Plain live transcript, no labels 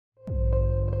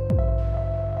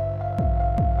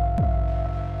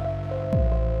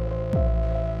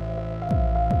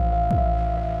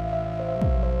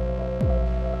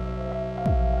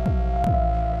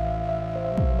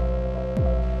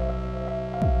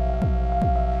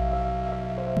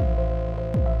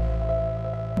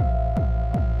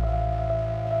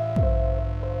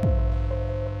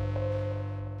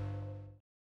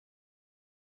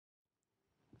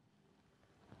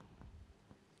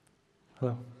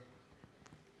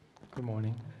Good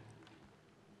morning.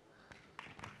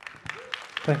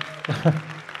 Thanks.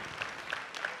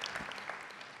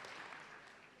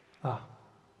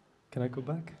 Can I go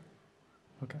back?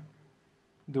 Okay.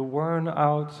 The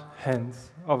worn-out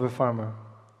hands of a farmer.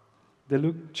 They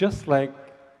look just like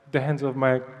the hands of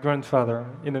my grandfather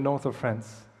in the north of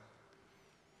France.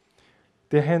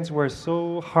 Their hands were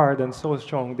so hard and so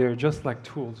strong, they're just like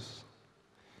tools.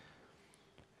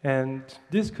 And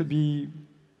this could be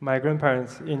my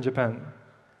grandparents in Japan.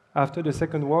 After the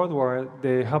Second World War,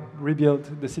 they helped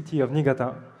rebuild the city of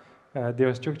Niigata. They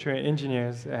are structural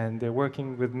engineers, and they're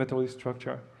working with metal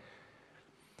structure.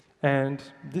 And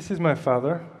this is my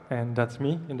father, and that's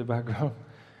me in the background.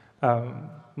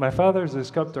 My father is a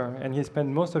sculptor, and he spent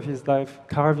most of his life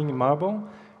carving marble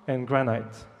and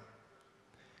granite.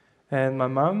 And my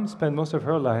mom spent most of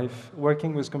her life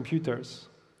working with computers.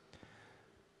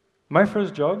 My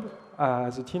first job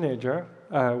as a teenager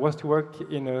was to work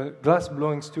in a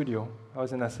glass-blowing studio. I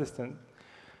was an assistant.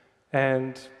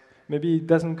 And maybe it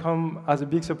doesn't come as a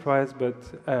big surprise, but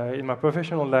in my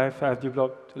professional life, I've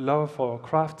developed a love for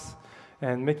crafts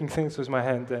and making things with my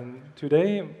hand. And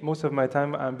today, most of my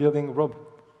time, I'm building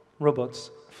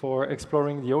robots for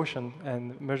exploring the ocean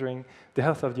and measuring the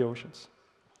health of the oceans.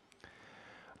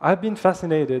 I've been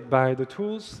fascinated by the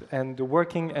tools and the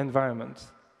working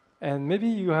environment. And maybe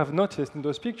you have noticed in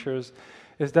those pictures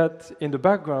is that in the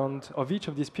background of each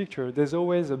of these pictures, there's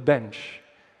always a bench.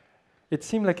 It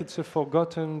seems like it's a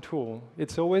forgotten tool.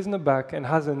 It's always in the back and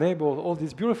has enabled all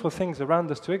these beautiful things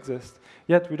around us to exist,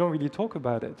 yet we don't really talk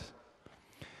about it.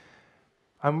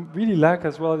 I really like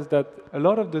as well is that a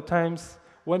lot of the times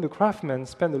when the craftsmen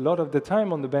spend a lot of the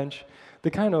time on the bench,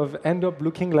 they kind of end up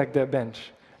looking like their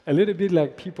bench, a little bit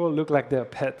like people look like their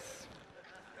pets.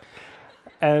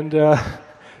 And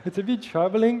it's a bit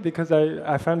troubling because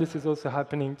I find this is also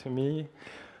happening to me.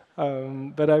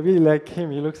 But I really like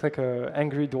him. He looks like an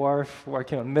angry dwarf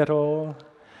working on metal.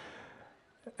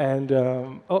 And,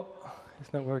 oh,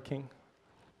 it's not working.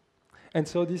 And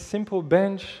so this simple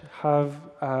bench have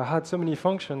had so many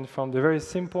functions, from the very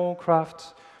simple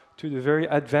craft to the very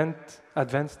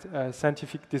advanced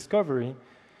scientific discovery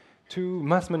to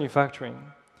mass manufacturing.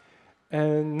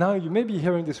 And now you may be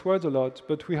hearing this word a lot,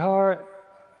 but we are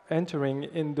entering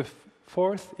in the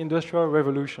fourth industrial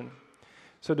revolution.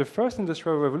 So the first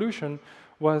industrial revolution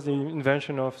was the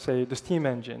invention of, say, the steam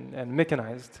engine and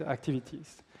mechanized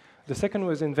activities. The second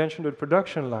was the invention of the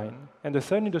production line. And the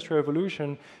third industrial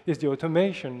revolution is the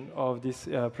automation of this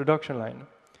production line.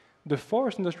 The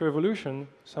fourth industrial revolution,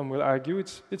 some will argue,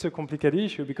 it's a complicated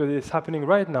issue because it's happening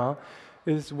right now,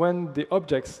 is when the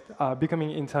objects are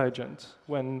becoming intelligent,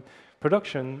 when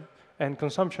production and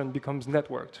consumption becomes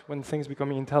networked, when things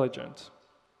become intelligent.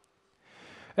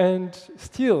 And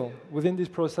still, within this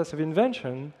process of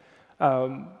invention,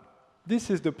 this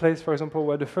is the place, for example,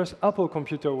 where the first Apple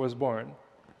computer was born.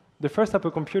 The first Apple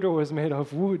computer was made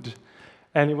of wood,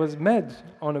 and it was made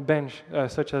on a bench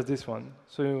such as this one.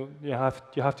 So you have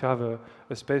to have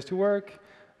a space to work,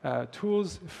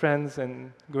 tools, friends,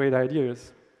 and great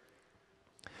ideas.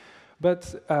 But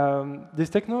these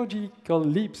technological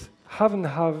leaps haven't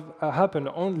happened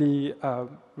only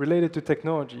related to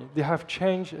technology. They have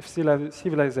changed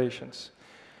civilizations.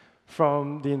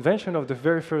 From the invention of the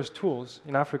very first tools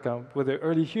in Africa with the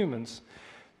early humans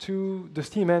to the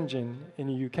steam engine in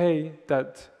the UK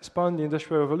that spawned the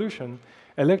Industrial Revolution,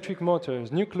 electric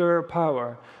motors, nuclear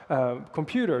power,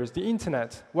 computers, the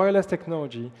internet, wireless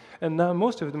technology, and now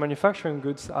most of the manufacturing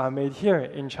goods are made here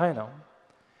in China.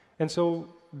 And so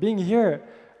being here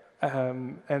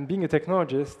and being a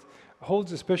technologist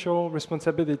holds a special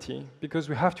responsibility because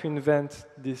we have to invent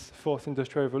this fourth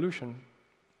industrial revolution.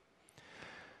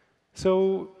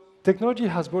 So technology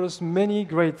has brought us many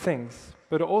great things,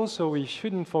 but also we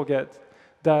shouldn't forget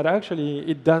that actually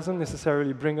it doesn't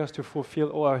necessarily bring us to fulfill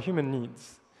all our human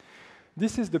needs.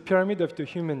 This is the pyramid of the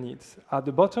human needs. At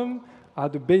the bottom are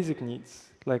the basic needs,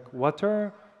 like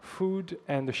water, food,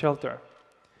 and the shelter.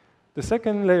 The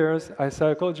second layers are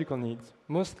psychological needs,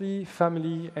 mostly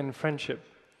family and friendship.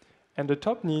 And the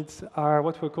top needs are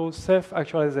what we call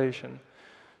self-actualization.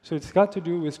 So it's got to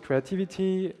do with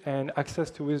creativity and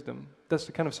access to wisdom. That's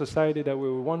the kind of society that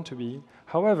we want to be.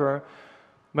 However,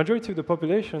 majority of the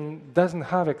population doesn't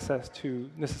have access to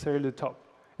necessarily the top.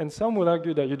 And some will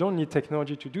argue that you don't need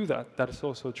technology to do that. That is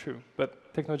also true.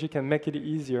 But technology can make it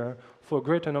easier for a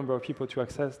greater number of people to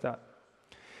access that.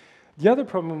 The other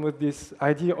problem with this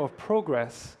idea of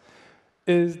progress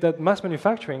is that mass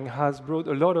manufacturing has brought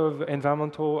a lot of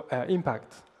environmental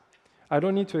impact. I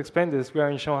don't need to explain this. We are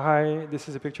in Shanghai. This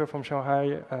is a picture from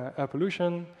Shanghai air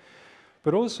pollution.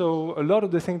 But also, a lot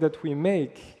of the things that we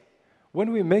make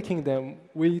When we're making them,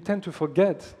 we tend to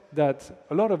forget that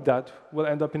a lot of that will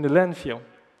end up in the landfill.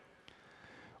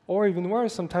 Or even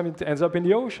worse, sometimes it ends up in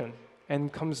the ocean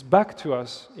and comes back to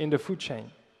us in the food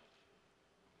chain.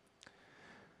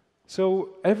 So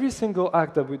every single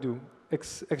act that we do,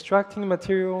 extracting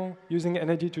material, using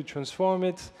energy to transform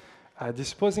it,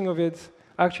 disposing of it,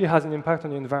 actually has an impact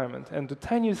on the environment. And the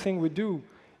tiniest thing we do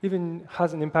even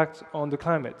has an impact on the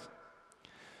climate.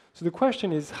 So the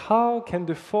question is, how can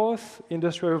the fourth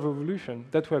industrial revolution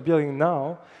that we're building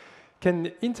now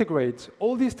can integrate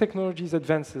all these technologies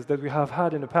advances that we have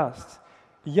had in the past,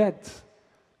 yet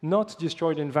not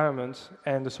destroy the environment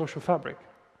and the social fabric?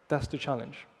 That's the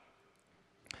challenge.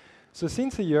 So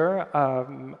since a year,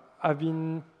 I've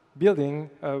been building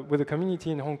with a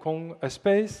community in Hong Kong a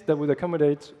space that would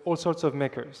accommodate all sorts of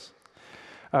makers.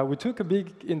 We took a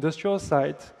big industrial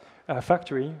site, a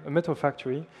factory, a metal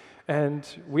factory, and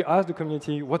we asked the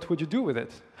community, what would you do with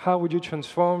it? How would you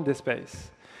transform this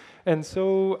space? And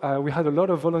so we had a lot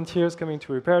of volunteers coming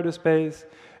to repair the space,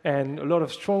 and a lot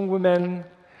of strong women.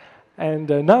 And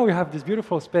now we have this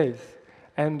beautiful space.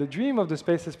 And the dream of the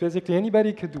space is basically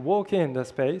anybody could walk in the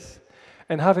space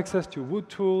and have access to wood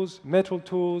tools, metal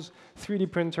tools, 3D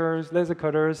printers, laser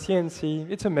cutters, CNC.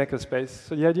 It's a maker space.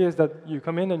 So the idea is that you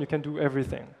come in and you can do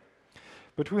everything.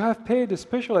 But we have paid a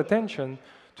special attention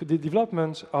to the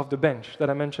development of the bench that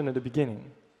I mentioned at the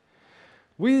beginning.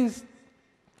 With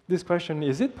this question,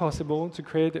 is it possible to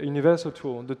create a universal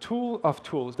tool, the tool of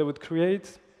tools that would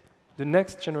create the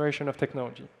next generation of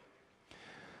technology?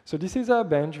 So this is our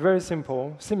bench, very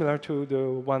simple, similar to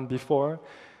the one before.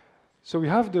 So we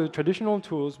have the traditional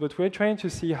tools, but we're trying to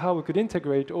see how we could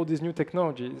integrate all these new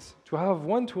technologies to have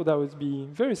one tool that would be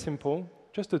very simple,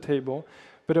 just a table,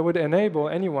 but it would enable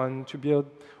anyone to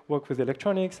work with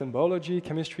electronics and biology,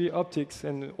 chemistry, optics,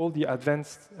 and all the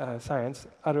advanced science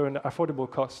at an affordable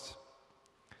cost.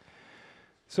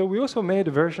 So we also made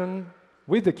a version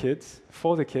with the kids,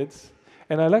 for the kids,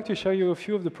 and I'd like to show you a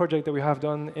few of the projects that we have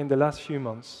done in the last few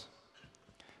months.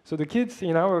 So the kids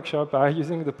in our workshop are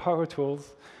using the power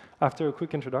tools after a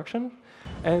quick introduction.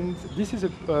 And this is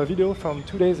a video from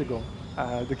 2 days ago.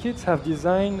 The kids have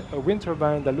designed a wind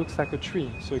turbine that looks like a tree,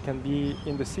 so it can be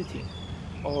in the city.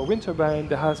 Or a wind turbine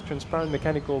that has transparent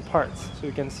mechanical parts, so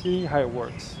you can see how it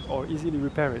works, or easily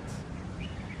repair it.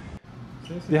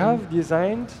 They have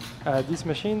designed this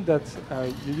machine that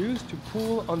you use to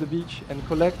pull on the beach and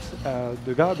collect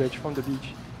the garbage from the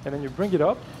beach. And then you bring it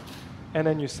up, and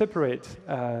then you separate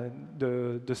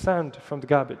the sand from the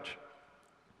garbage.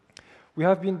 We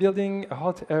have been building a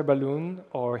hot air balloon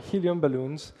or helium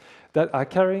balloons that are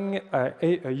carrying a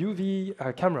UV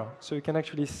camera, so you can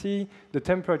actually see the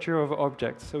temperature of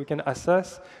objects, so we can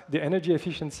assess the energy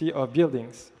efficiency of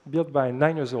buildings built by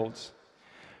 9-year-olds.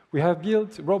 We have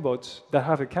built robots that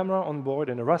have a camera on board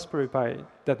and a Raspberry Pi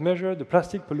that measure the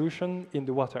plastic pollution in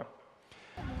the water.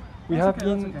 We have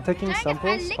been taking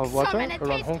samples of water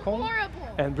around Hong Kong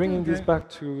and bringing this back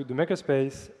to the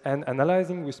makerspace and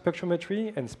analyzing with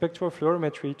spectrometry and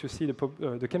spectrophlorometry to see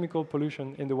the chemical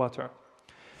pollution in the water.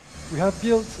 We have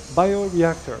built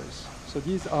bioreactors. So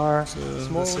these are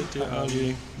small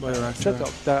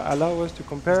setups that allow us to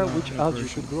compare which algae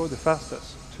should grow the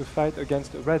fastest to fight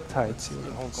against the red tides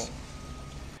in Hong Kong.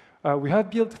 We have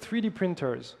built 3D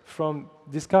printers from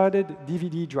discarded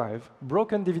DVD drive,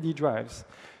 broken DVD drives,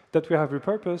 that we have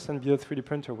repurposed and built a 3D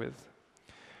printer with.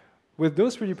 With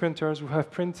those 3D printers, we have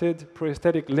printed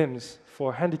prosthetic limbs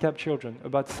for handicapped children,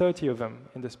 about 30 of them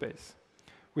in the space.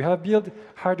 We have built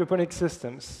hydroponic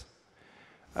systems,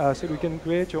 so we can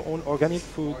create your own organic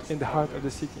food in the heart of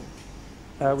the city.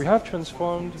 We have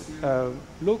transformed a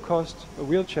low-cost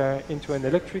wheelchair into an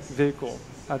electric vehicle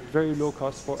at very low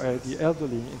cost for the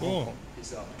elderly in Hong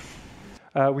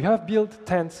Kong. We have built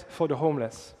tents for the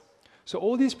homeless. So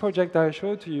all these projects that I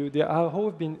showed to you, they have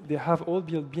all been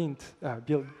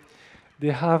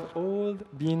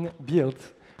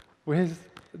built with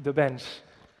the bench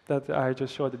that I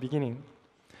just showed at the beginning.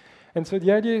 And so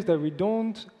the idea is that we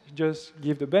don't just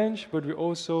give the bench, but we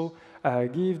also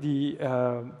give the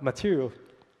material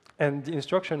and the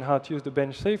instruction how to use the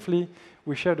bench safely.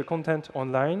 We share the content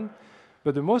online.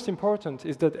 But the most important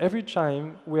is that every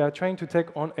time we are trying to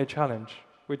take on a challenge,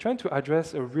 we're trying to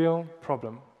address a real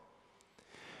problem.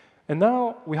 And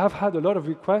now we have had a lot of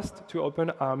requests to open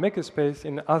our makerspace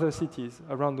in other cities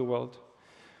around the world.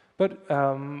 But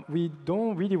we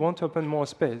don't really want to open more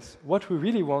space. What we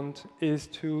really want is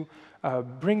to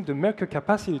bring the maker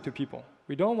capacity to people.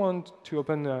 We don't want to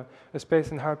open a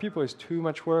space and hire people. It's too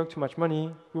much work, too much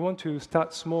money. We want to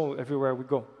start small everywhere we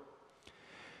go.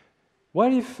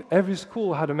 What if every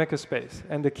school had a makerspace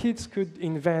and the kids could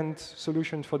invent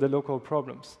solutions for the local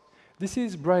problems? This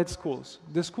is Bright Schools.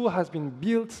 The school has been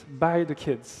built by the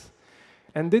kids,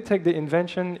 and they take the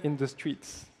invention in the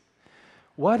streets.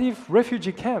 What if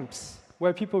refugee camps,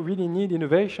 where people really need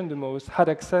innovation the most, had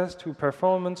access to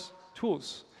performance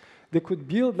tools? They could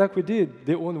build, like we did,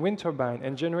 their own wind turbine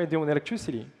and generate their own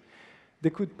electricity. They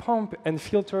could pump and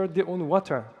filter their own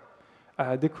water.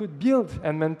 They could build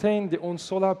and maintain their own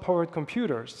solar-powered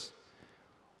computers.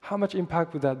 How much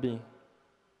impact would that be?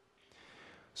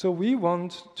 So we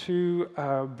want to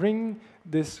bring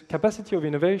this capacity of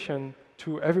innovation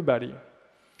to everybody.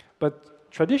 But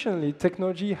traditionally,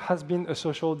 technology has been a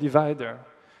social divider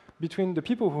between the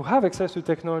people who have access to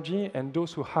technology and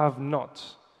those who have not.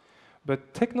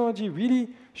 But technology really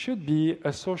should be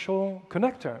a social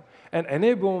connector and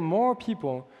enable more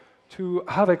people to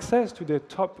have access to the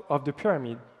top of the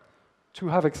pyramid, to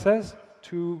have access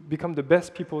to become the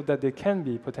best people that they can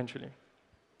be, potentially.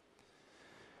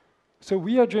 So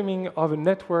we are dreaming of a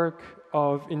network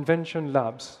of invention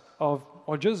labs,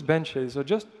 or just benches, or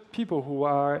just people who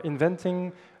are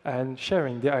inventing and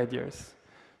sharing their ideas,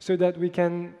 so that we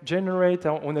can generate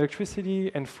our own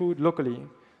electricity and food locally,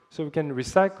 so we can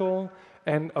recycle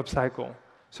and upcycle,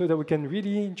 so that we can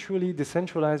really, truly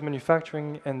decentralize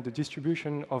manufacturing and the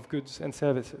distribution of goods and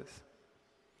services.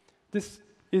 This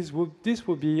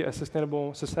will be a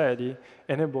sustainable society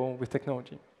enabled with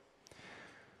technology.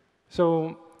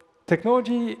 So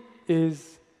technology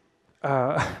is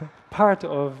part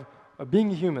of being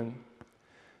human.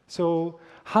 So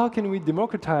how can we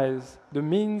democratize the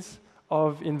means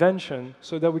of invention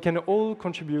so that we can all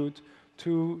contribute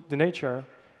to the nature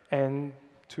and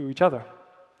to each other?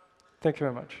 Thank you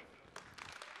very much.